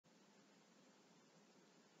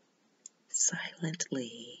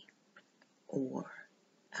silently or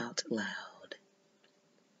out loud.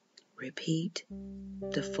 Repeat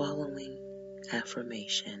the following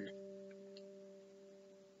affirmation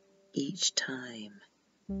each time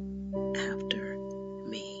after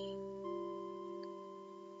me.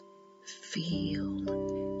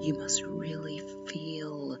 Feel, you must really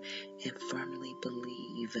feel and firmly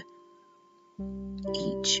believe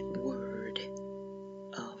each word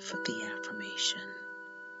of the affirmation.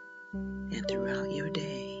 And throughout your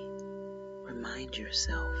day, remind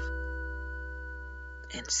yourself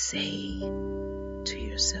and say to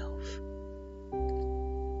yourself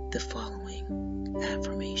the following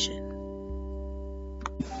affirmation.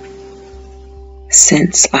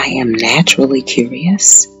 Since I am naturally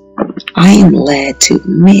curious, I am led to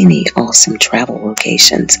many awesome travel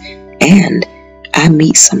locations, and I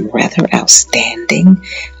meet some rather outstanding,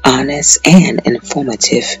 honest, and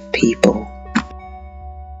informative people.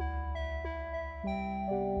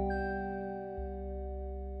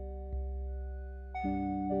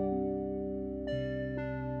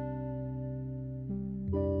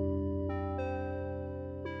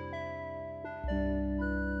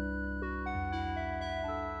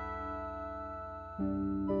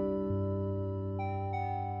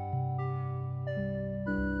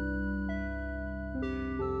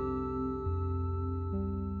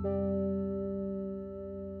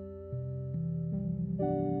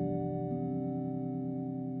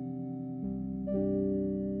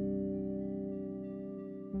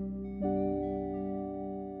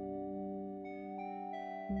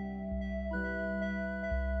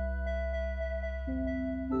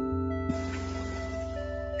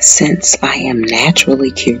 Since I am naturally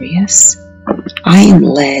curious, I am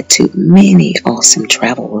led to many awesome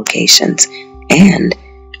travel locations, and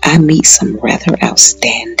I meet some rather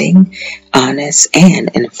outstanding, honest, and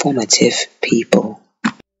informative people.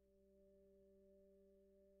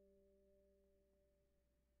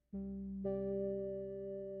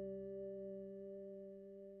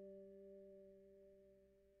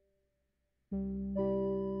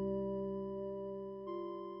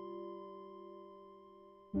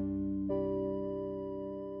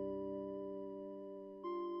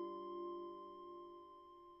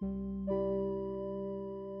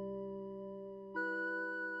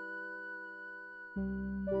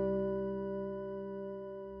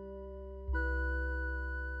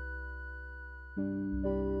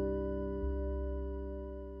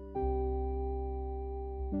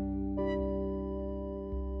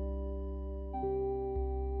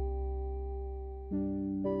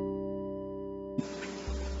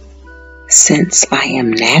 Since I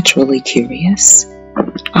am naturally curious,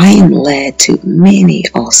 I am led to many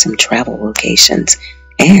awesome travel locations,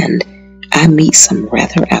 and I meet some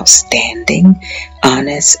rather outstanding,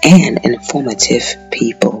 honest, and informative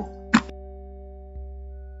people.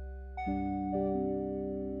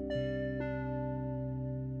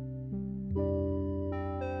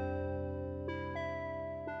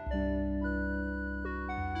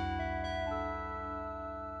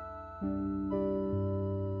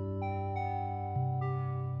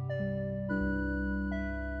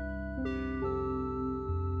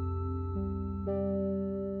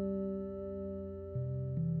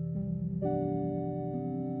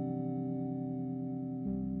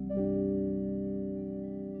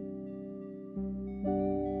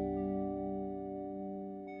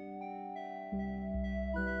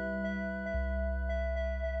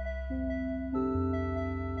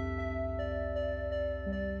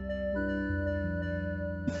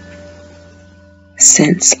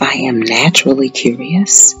 Since I am naturally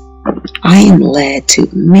curious, I am led to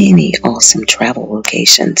many awesome travel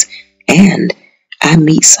locations, and I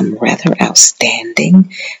meet some rather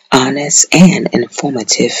outstanding, honest, and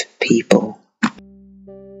informative people.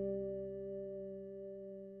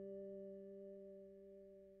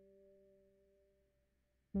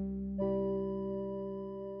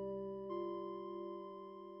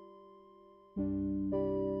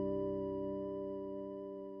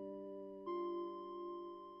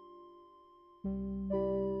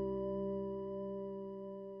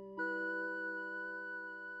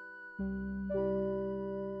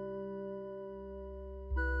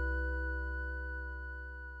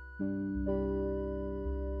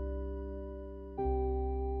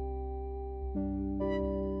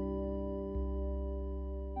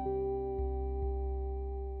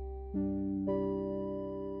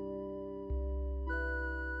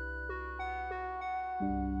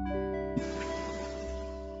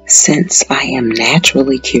 Since I am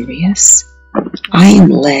naturally curious, I am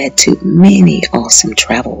led to many awesome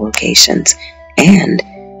travel locations, and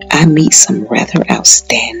I meet some rather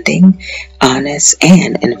outstanding, honest,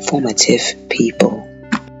 and informative people.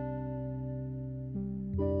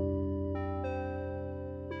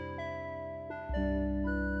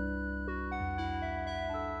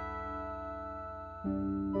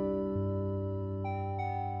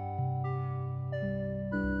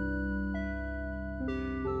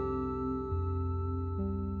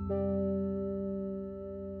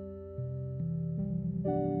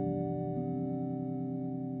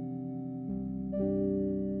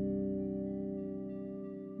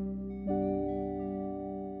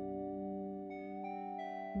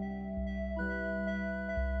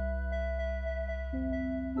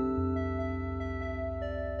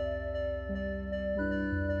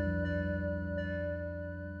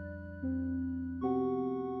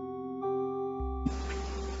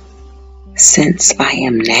 Since I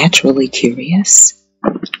am naturally curious,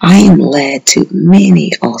 I am led to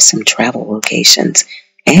many awesome travel locations,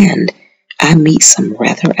 and I meet some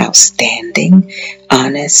rather outstanding,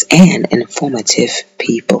 honest, and informative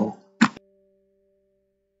people.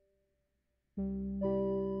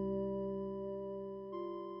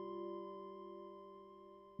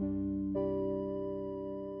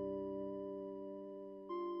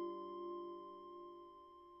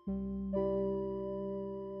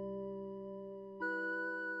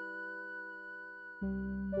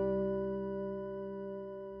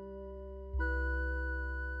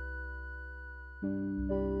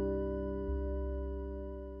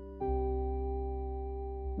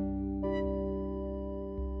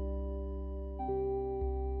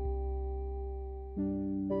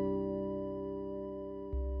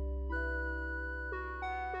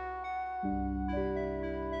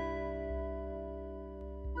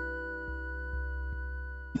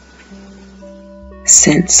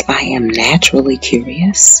 Since I am naturally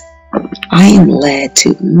curious, I am led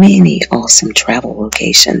to many awesome travel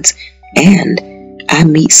locations, and I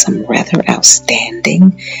meet some rather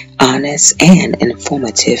outstanding, honest, and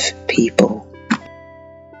informative people.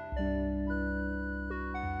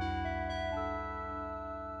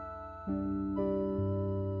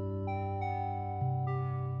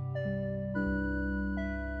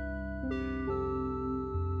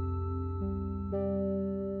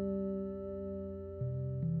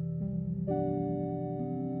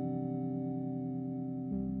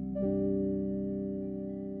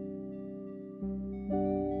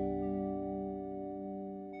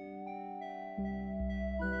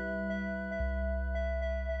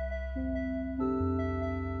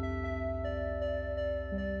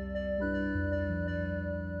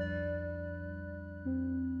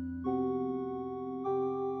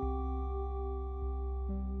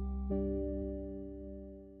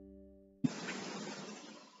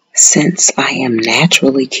 Since I am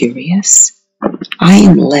naturally curious, I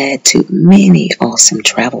am led to many awesome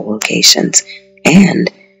travel locations, and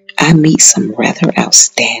I meet some rather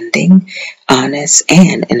outstanding, honest,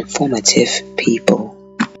 and informative people.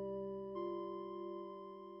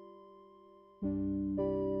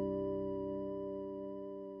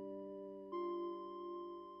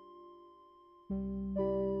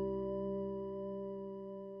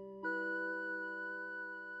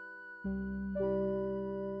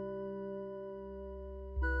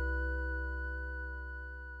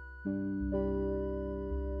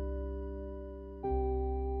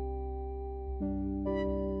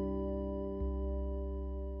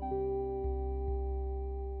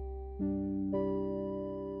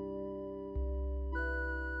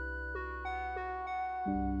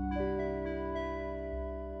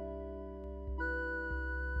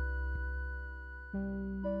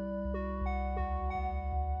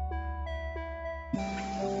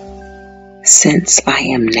 Since I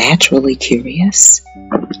am naturally curious,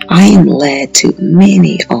 I am led to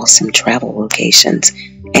many awesome travel locations,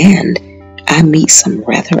 and I meet some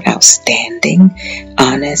rather outstanding,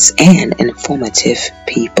 honest, and informative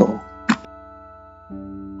people.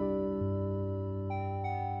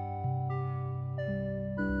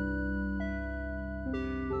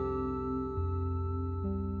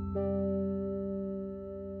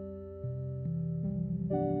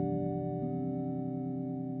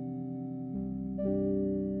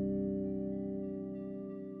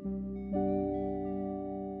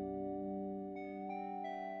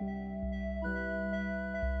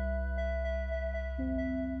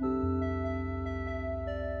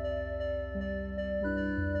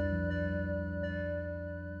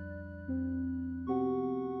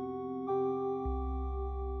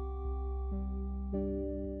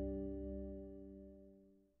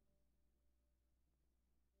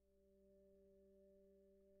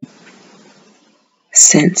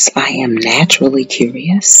 Since I am naturally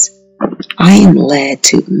curious, I am led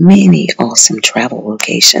to many awesome travel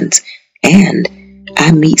locations, and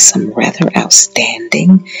I meet some rather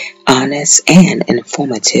outstanding, honest, and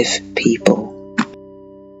informative people.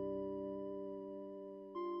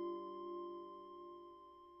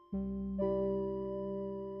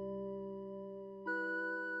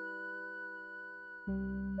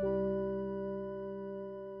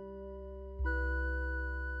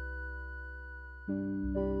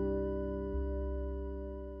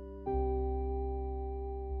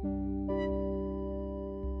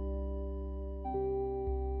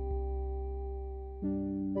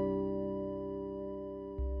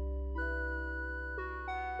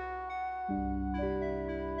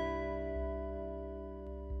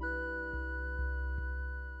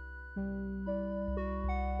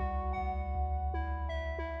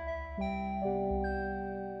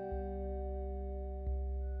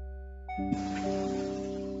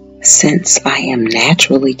 Since I am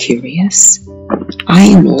naturally curious, I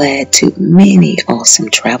am led to many awesome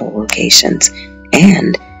travel locations,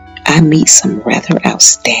 and I meet some rather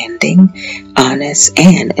outstanding, honest,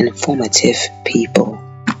 and informative people.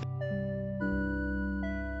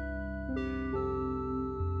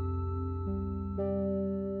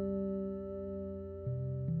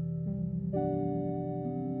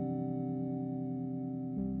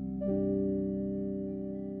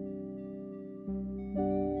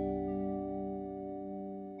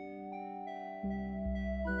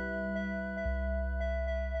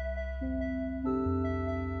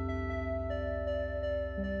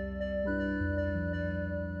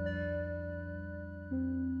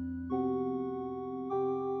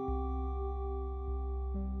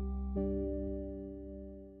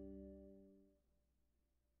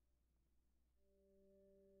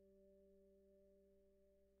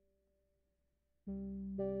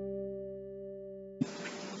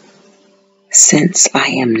 Since I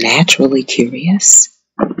am naturally curious,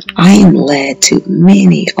 I am led to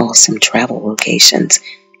many awesome travel locations,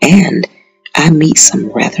 and I meet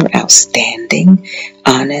some rather outstanding,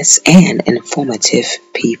 honest, and informative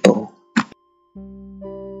people.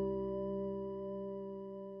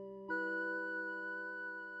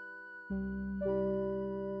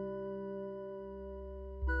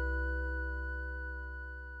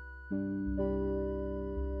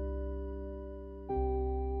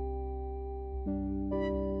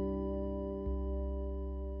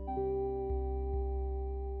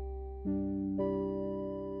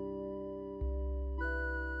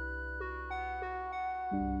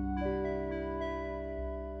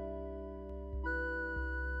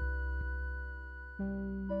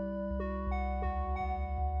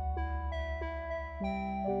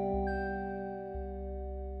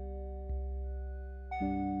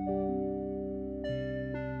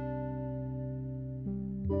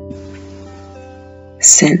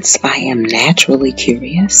 Since I am naturally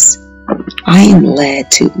curious, I am led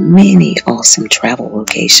to many awesome travel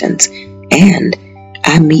locations, and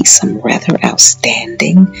I meet some rather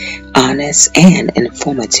outstanding, honest, and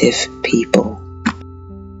informative people.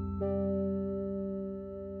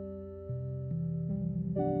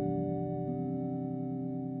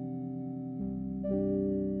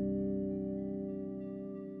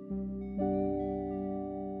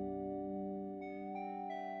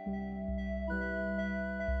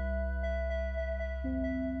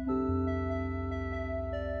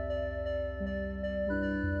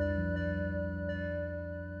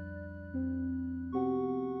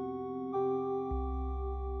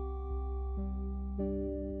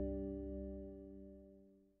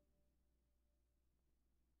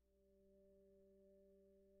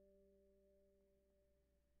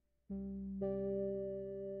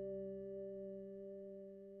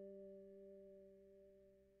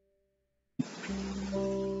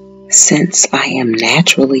 Since I am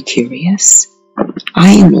naturally curious,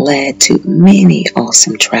 I am led to many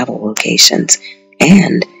awesome travel locations,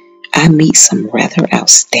 and I meet some rather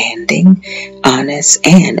outstanding, honest,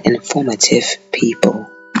 and informative people.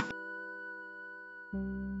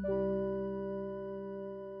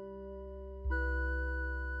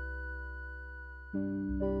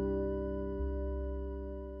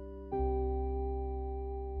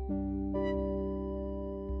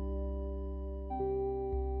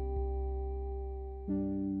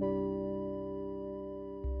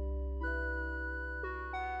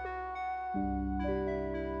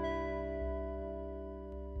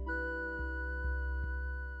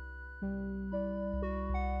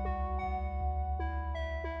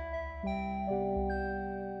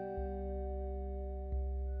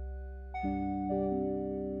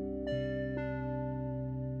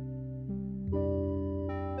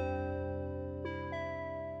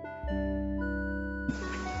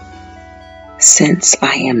 Since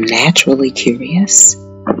I am naturally curious,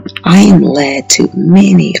 I am led to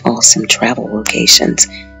many awesome travel locations,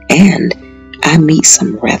 and I meet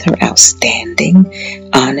some rather outstanding,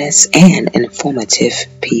 honest, and informative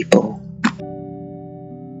people.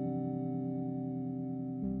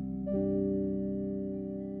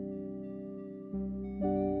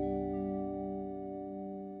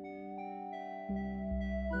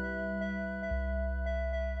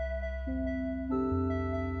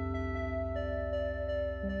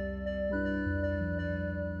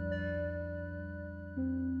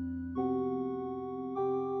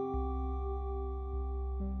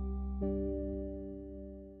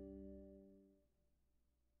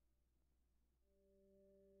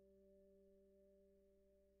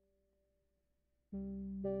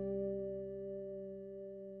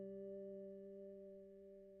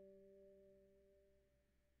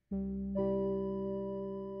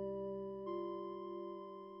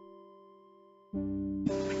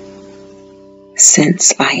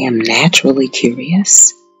 Since I am naturally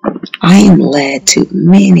curious, I am led to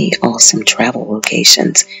many awesome travel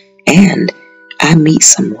locations, and I meet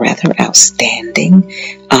some rather outstanding,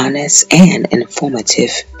 honest, and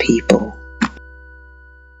informative people.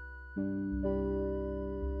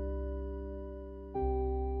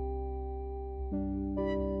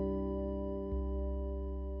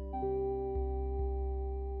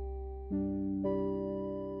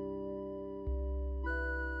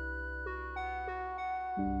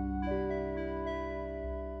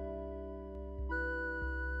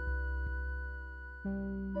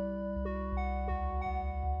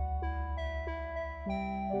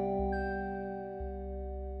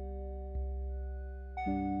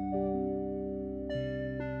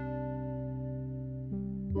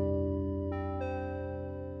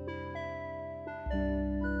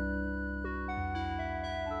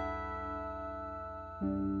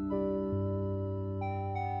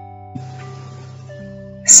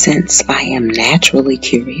 Since I am naturally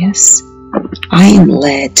curious, I am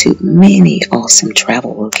led to many awesome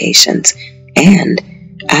travel locations, and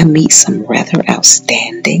I meet some rather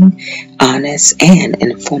outstanding, honest, and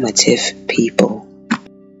informative people.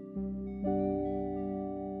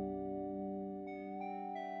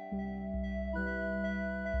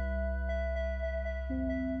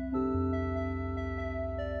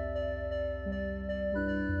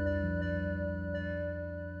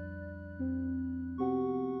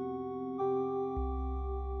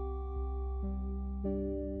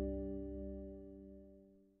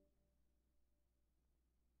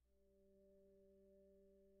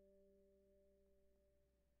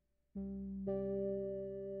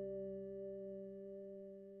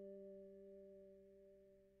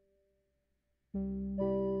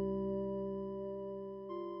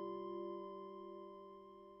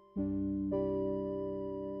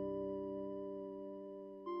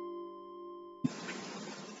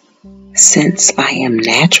 Since I am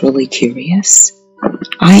naturally curious,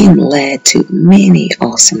 I am led to many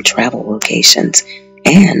awesome travel locations,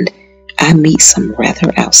 and I meet some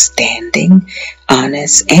rather outstanding,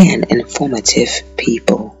 honest, and informative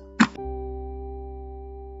people.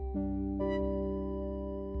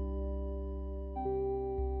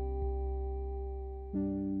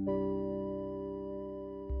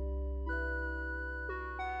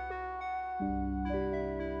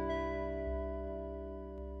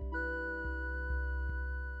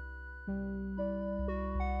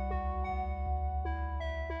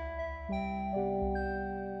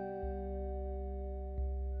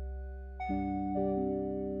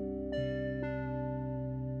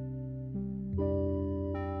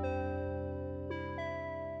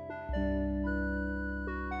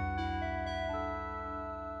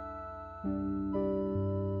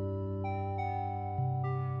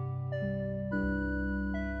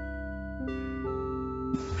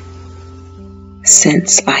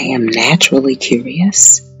 Since I am naturally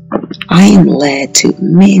curious, I am led to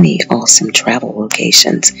many awesome travel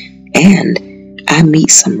locations, and I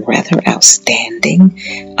meet some rather outstanding,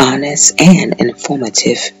 honest, and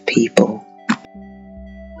informative people.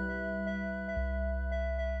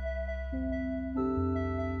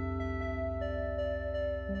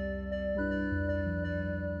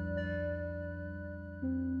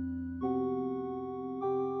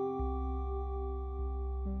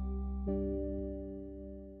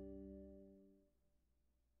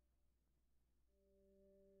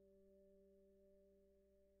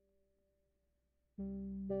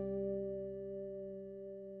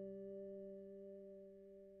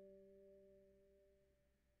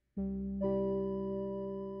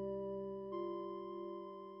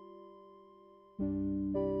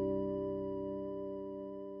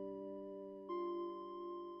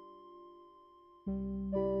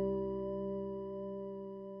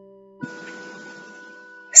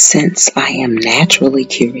 Since I am naturally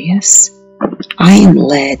curious, I am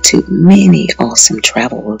led to many awesome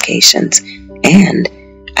travel locations and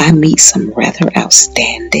I meet some rather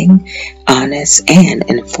outstanding, honest, and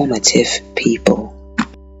informative people.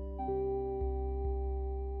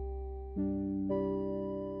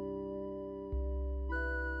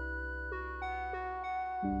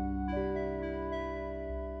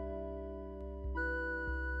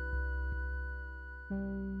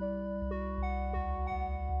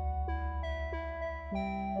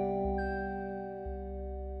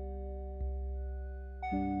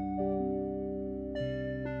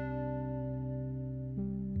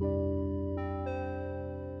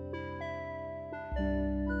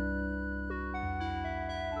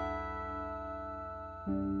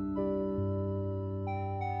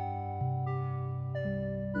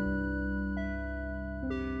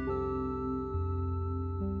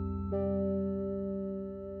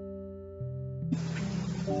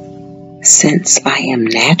 Since I am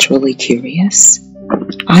naturally curious,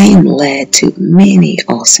 I am led to many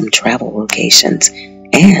awesome travel locations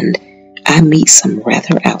and I meet some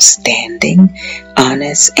rather outstanding,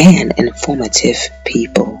 honest, and informative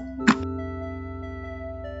people.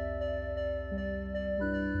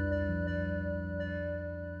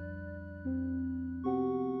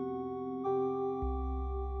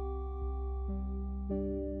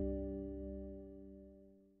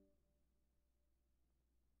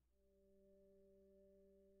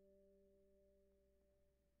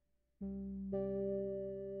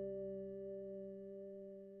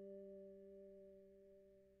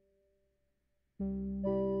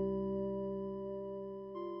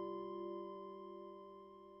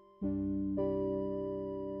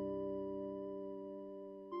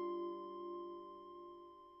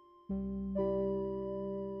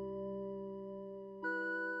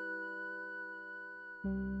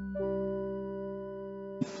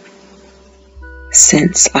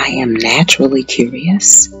 Since I am naturally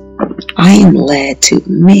curious, I am led to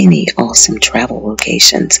many awesome travel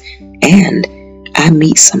locations and I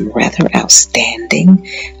meet some rather outstanding,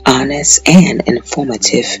 honest, and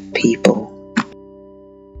informative people.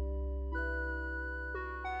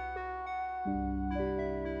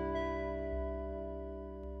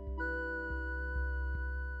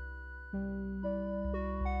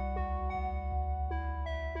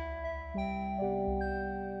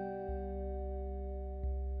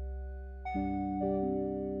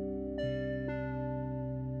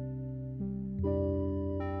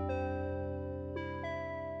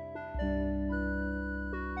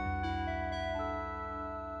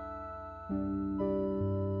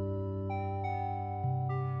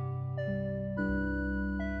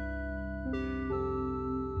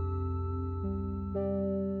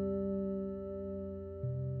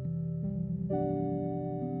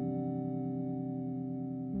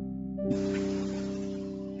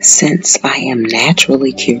 Since I am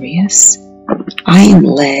naturally curious, I am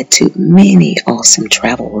led to many awesome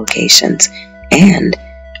travel locations and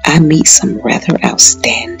I meet some rather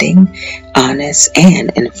outstanding, honest,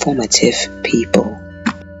 and informative people.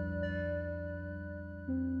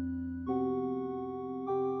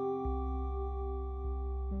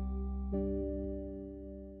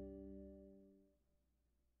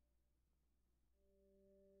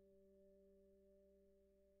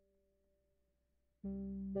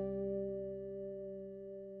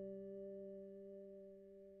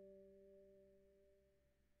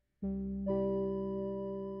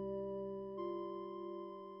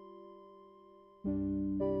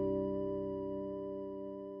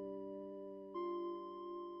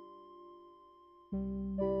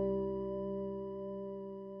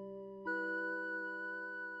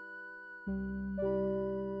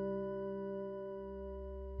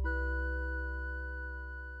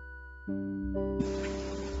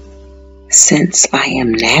 Since I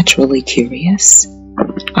am naturally curious,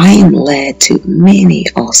 I am led to many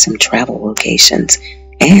awesome travel locations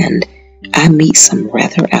and I meet some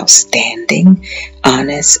rather outstanding,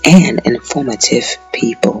 honest, and informative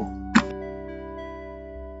people.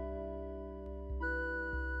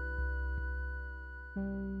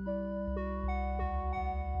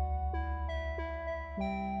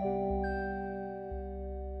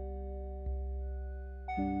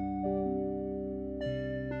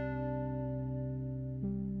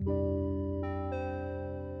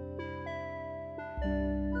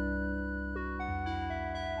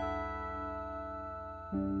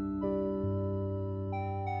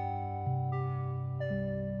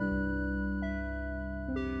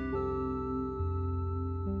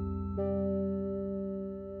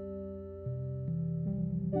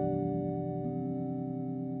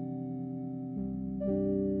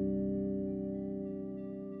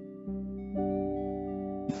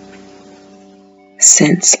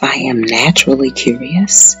 Since I am naturally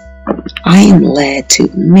curious, I am led to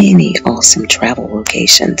many awesome travel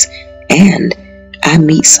locations and I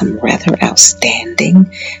meet some rather outstanding,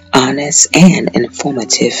 honest, and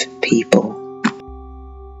informative people.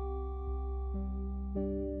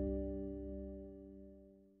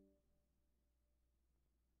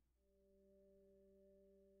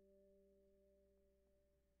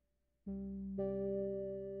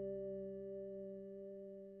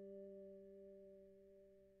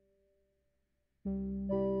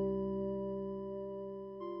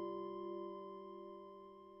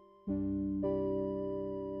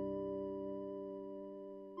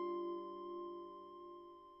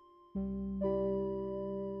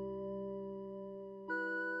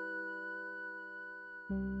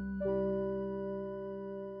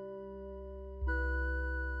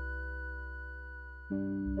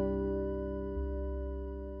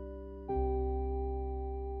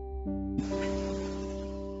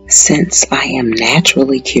 Since I am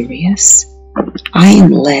naturally curious, I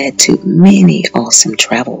am led to many awesome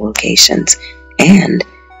travel locations and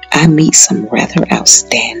I meet some rather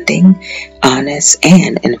outstanding, honest,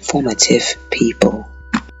 and informative people.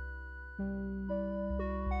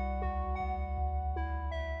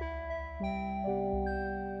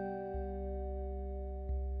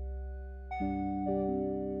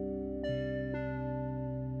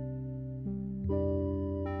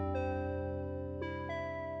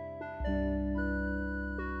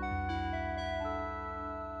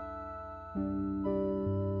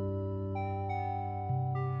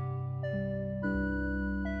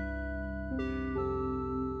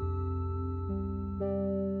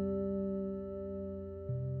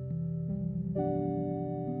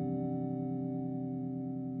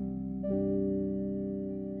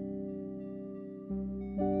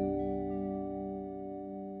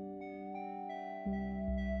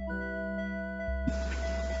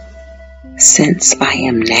 Since I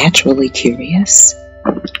am naturally curious,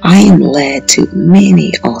 I am led to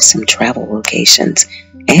many awesome travel locations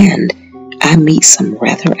and I meet some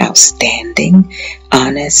rather outstanding,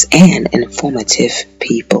 honest, and informative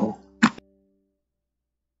people.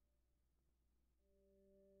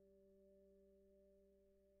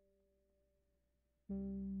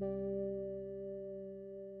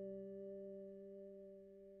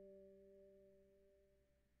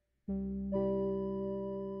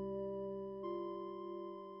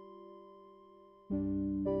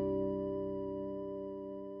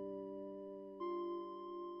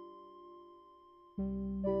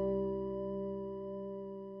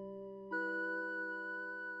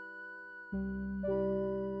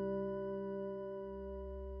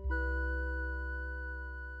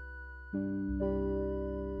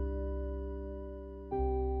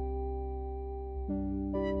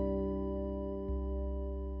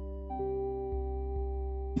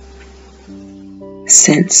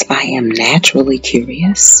 Since I am naturally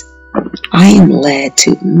curious, I am led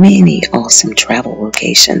to many awesome travel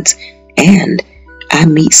locations and I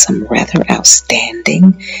meet some rather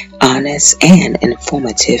outstanding, honest, and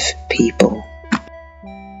informative people.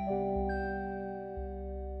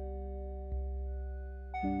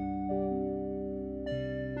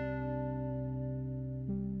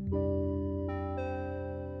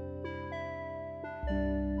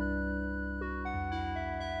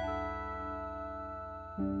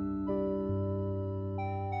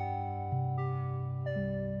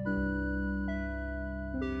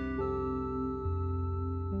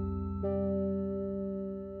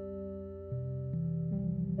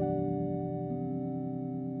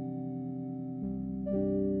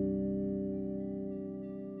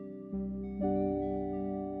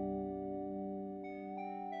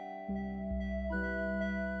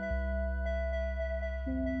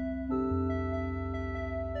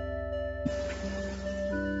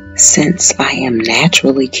 Since I am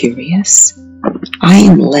naturally curious, I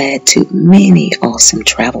am led to many awesome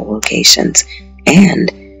travel locations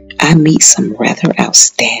and I meet some rather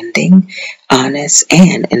outstanding, honest,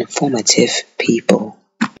 and informative people.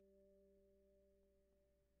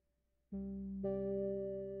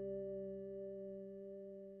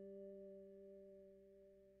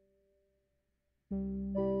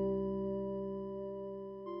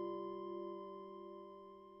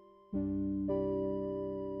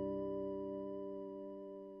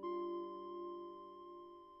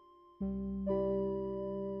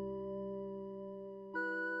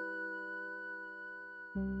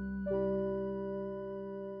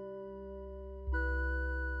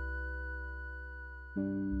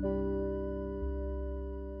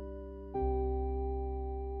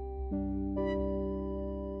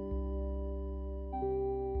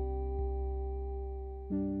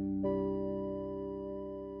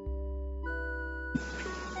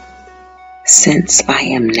 Since I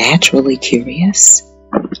am naturally curious,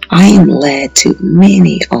 I am led to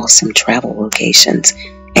many awesome travel locations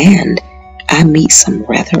and I meet some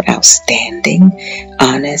rather outstanding,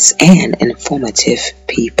 honest, and informative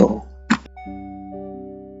people.